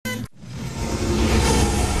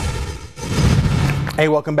Hey,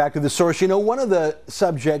 welcome back to The Source. You know, one of the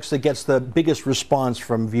subjects that gets the biggest response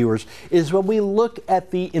from viewers is when we look at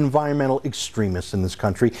the environmental extremists in this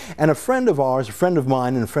country. And a friend of ours, a friend of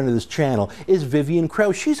mine, and a friend of this channel is Vivian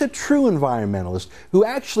Krause. She's a true environmentalist who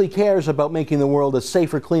actually cares about making the world a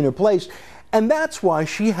safer, cleaner place. And that's why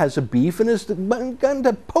she has a beef and has begun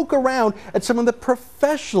to poke around at some of the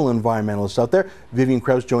professional environmentalists out there. Vivian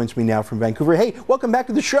Krause joins me now from Vancouver. Hey, welcome back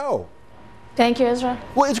to the show. Thank you, Ezra.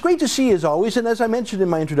 Well, it's great to see you as always, and as I mentioned in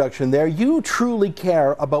my introduction there, you truly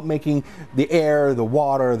care about making the air, the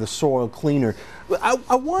water, the soil cleaner. I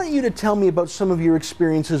want you to tell me about some of your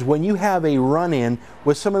experiences when you have a run-in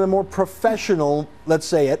with some of the more professional, let's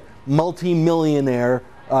say it, multi-millionaire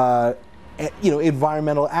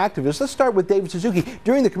environmental activists. Let's start with David Suzuki.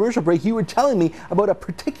 During the commercial break, you were telling me about a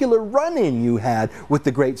particular run-in you had with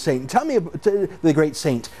the great saint. Tell me about the great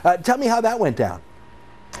saint. Tell me how that went down.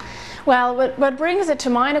 Well, what brings it to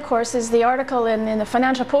mind, of course, is the article in the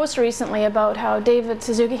Financial Post recently about how David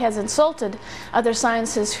Suzuki has insulted other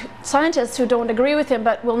scientists who don't agree with him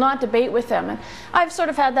but will not debate with him. And I've sort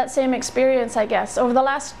of had that same experience, I guess. Over the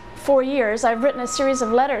last 4 years, I've written a series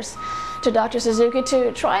of letters to Dr. Suzuki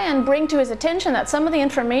to try and bring to his attention that some of the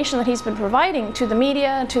information that he's been providing to the media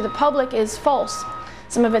and to the public is false.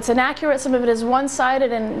 Some of it's inaccurate, some of it is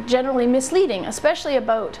one-sided and generally misleading, especially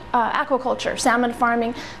about aquaculture, salmon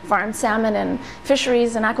farming, farmed salmon, and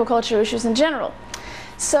fisheries and aquaculture issues in general.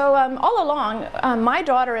 So all along, my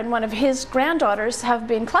daughter and one of his granddaughters have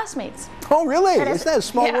been classmates. Oh, really? Isn't that a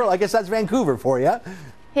small world? I guess that's Vancouver for you.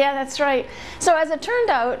 Yeah, that's right. So as it turned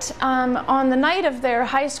out, on the night of their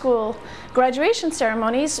high school graduation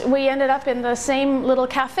ceremonies, we ended up in the same little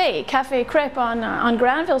cafe, Cafe Crepe on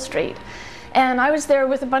Granville Street. And I was there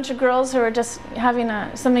with a bunch of girls who were just having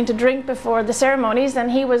something to drink before the ceremonies,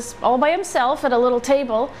 and he was all by himself at a little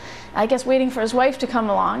table, I guess waiting for his wife to come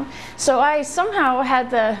along. So I somehow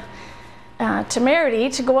had the temerity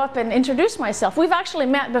to go up and introduce myself. We've actually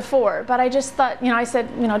met before, but I just thought, I said,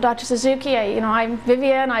 Dr. Suzuki, I'm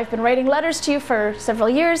Vivian, I've been writing letters to you for several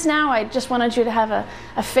years now. I just wanted you to have a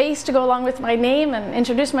face to go along with my name and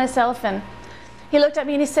introduce myself. And he looked at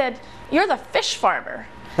me and he said, "You're the fish farmer."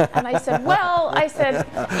 And I said, well,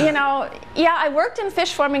 yeah, I worked in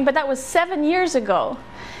fish farming, but that was 7 years ago.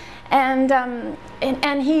 And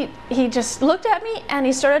he just looked at me and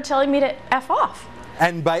he started telling me to F off.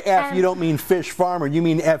 And by F, you don't mean fish farmer, you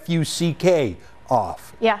mean F-U-C-K,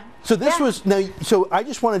 off. Yeah. So this was, now, so I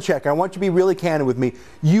just want to check, I want you to be really candid with me.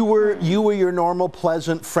 You were your normal,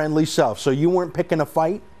 pleasant, friendly self, so you weren't picking a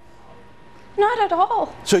fight? Not at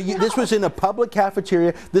all. So this was in a public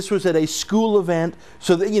cafeteria, this was at a school event,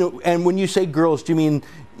 so that, and when you say girls, do you mean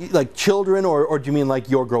like children or do you mean like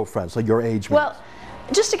your girlfriends, like your age mates? Well,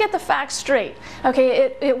 just to get the facts straight,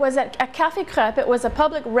 okay, it was at a Café Crepe, it was a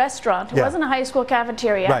public restaurant, it wasn't a high school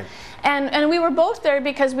cafeteria. Right. And we were both there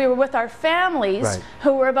because we were with our families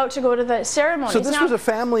who were about to go to the ceremonies. So this was a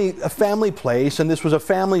family place, and this was a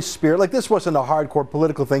family spirit. Like, this wasn't a hardcore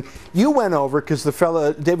political thing. You went over because the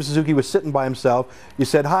fella, David Suzuki, was sitting by himself. You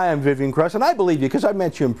said, "Hi, I'm Vivian Krause," and I believe you because I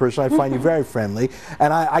met you in person. I find you very friendly,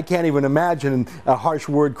 and I can't even imagine a harsh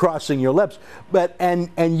word crossing your lips. But and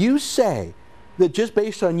you say that just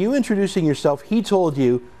based on you introducing yourself, he told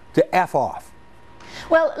you to F off.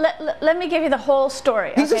 Well, let me give you the whole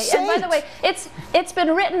story. He's okay? a saint. And by the way, it's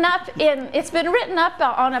been written up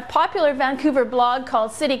on a popular Vancouver blog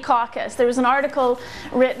called City Caucus. There was an article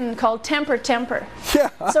written called Temper Temper. Yeah.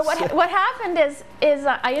 So what happened is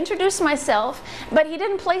I introduced myself, but he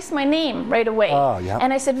didn't place my name right away. Oh, yeah.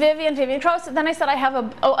 And I said Vivian Krause. Then I said I have a.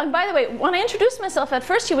 Oh, and by the way, when I introduced myself at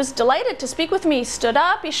first, he was delighted to speak with me. He stood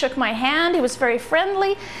up, he shook my hand, he was very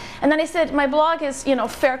friendly, and then he said, "My blog is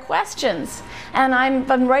fair questions, and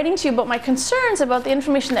I'm writing to you about my concerns about the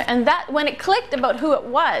information there." And that when it clicked about who it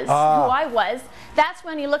was, who I was, that's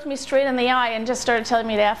when he looked me straight in the eye and just started telling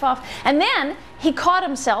me to F off. And then he caught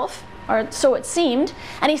himself, or so it seemed,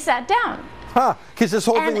 and he sat down. Huh, because this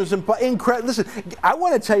whole thing was incredible. Listen, I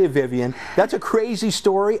want to tell you, Vivian, that's a crazy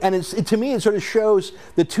story, and to me it sort of shows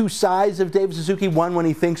the two sides of David Suzuki. One, when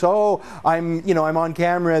he thinks, "Oh, I'm on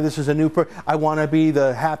camera, this is a new I want to be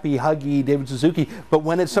the happy, huggy David Suzuki," but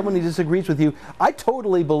when it's someone who disagrees with you, I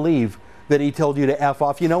totally believe that he told you to F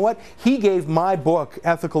off. You know what? He gave my book,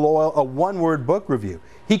 Ethical Oil, a one-word book review.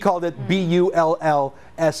 He called it B-U-L-L-S-H-I-T.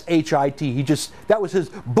 That was his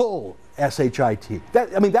bull. S-H-I-T. That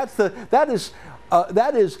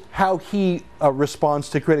is how he responds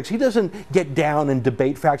to critics. He doesn't get down and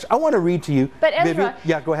debate facts. I want to read to you. But Ezra, Vivian,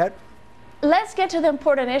 yeah, go ahead. let's get to the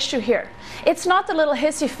important issue here. It's not the little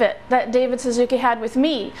hissy fit that David Suzuki had with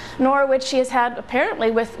me, nor which he has had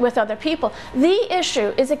apparently with other people. The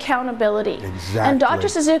issue is accountability. Exactly. And Dr.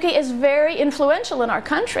 Suzuki is very influential in our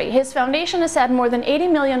country. His foundation has had more than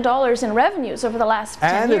 $80 million in revenues over the last 10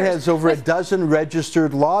 years. And it has over a dozen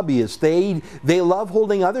registered lobbyists. They love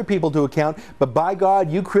holding other people to account, but by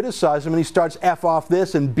God, you criticize him and he starts F off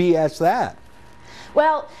this and BS that.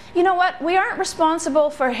 Well, you know what? We aren't responsible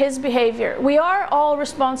for his behavior. We are all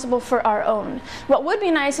responsible for our own. What would be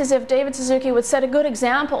nice is if David Suzuki would set a good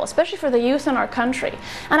example, especially for the youth in our country.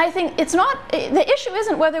 And I think it's not, the issue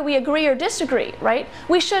isn't whether we agree or disagree, right?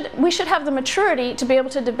 We should have the maturity to be able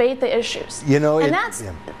to debate the issues. You know, and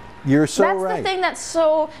you're so that's right. the thing that's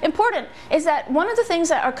so important, is that one of the things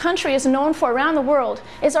that our country is known for around the world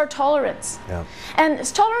is our tolerance. Yeah. And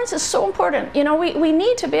tolerance is so important. You know, we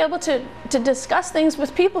need to be able to discuss things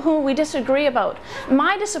with people who we disagree about.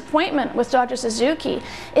 My disappointment with Dr. Suzuki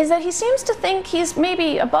is that he seems to think he's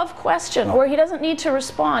maybe above question, or he doesn't need to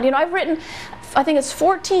respond. You know, I've written, I think it's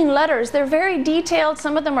 14 letters. They're very detailed.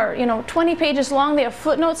 Some of them are, 20 pages long. They have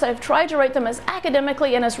footnotes. I've tried to write them as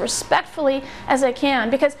academically and as respectfully as I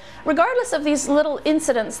can, because regardless of these little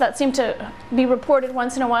incidents that seem to be reported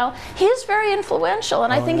once in a while, he is very influential,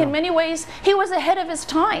 and I think in many ways he was ahead of his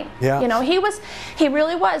time. Yeah. You know, he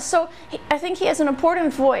really was. So I think he has an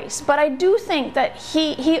important voice, but I do think that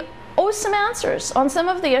he owes some answers on some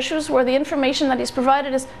of the issues where the information that he's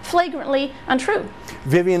provided is flagrantly untrue.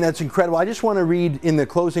 Vivian, that's incredible. I just want to read, in the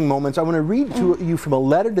closing moments, I want to read to you from a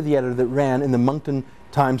letter to the editor that ran in the Moncton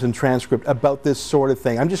Times and Transcript about this sort of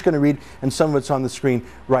thing. I'm just going to read, and some of it's on the screen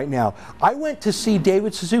right now. I went to see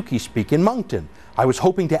David Suzuki speak in Moncton. I was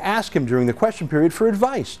hoping to ask him during the question period for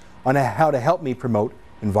advice on how to help me promote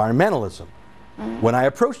environmentalism. When I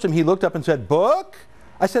approached him, he looked up and said, "Book?"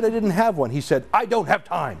 I said I didn't have one. He said, "I don't have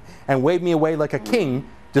time," and waved me away like a king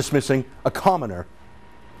dismissing a commoner,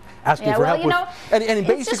 asking for help. And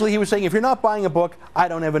basically he was saying, if you're not buying a book, I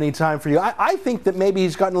don't have any time for you. I think that maybe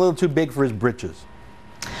he's gotten a little too big for his britches.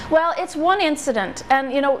 Well, it's one incident, and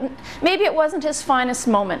maybe it wasn't his finest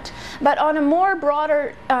moment, but on a more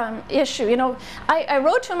broader issue, I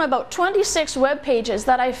wrote to him about 26 web pages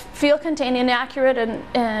that I feel contain inaccurate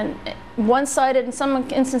and one-sided, in some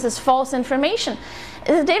instances false information.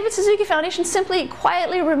 The David Suzuki Foundation simply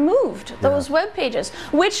quietly removed those web pages,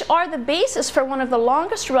 which are the basis for one of the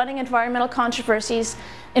longest running environmental controversies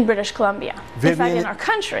in British Columbia, Vivian, in fact in our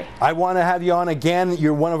country. I want to have you on again.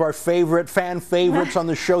 You're one of our fan favorites on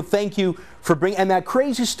the show. Thank you for bringing, and that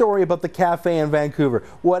crazy story about the cafe in Vancouver.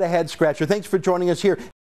 What a head scratcher. Thanks for joining us here.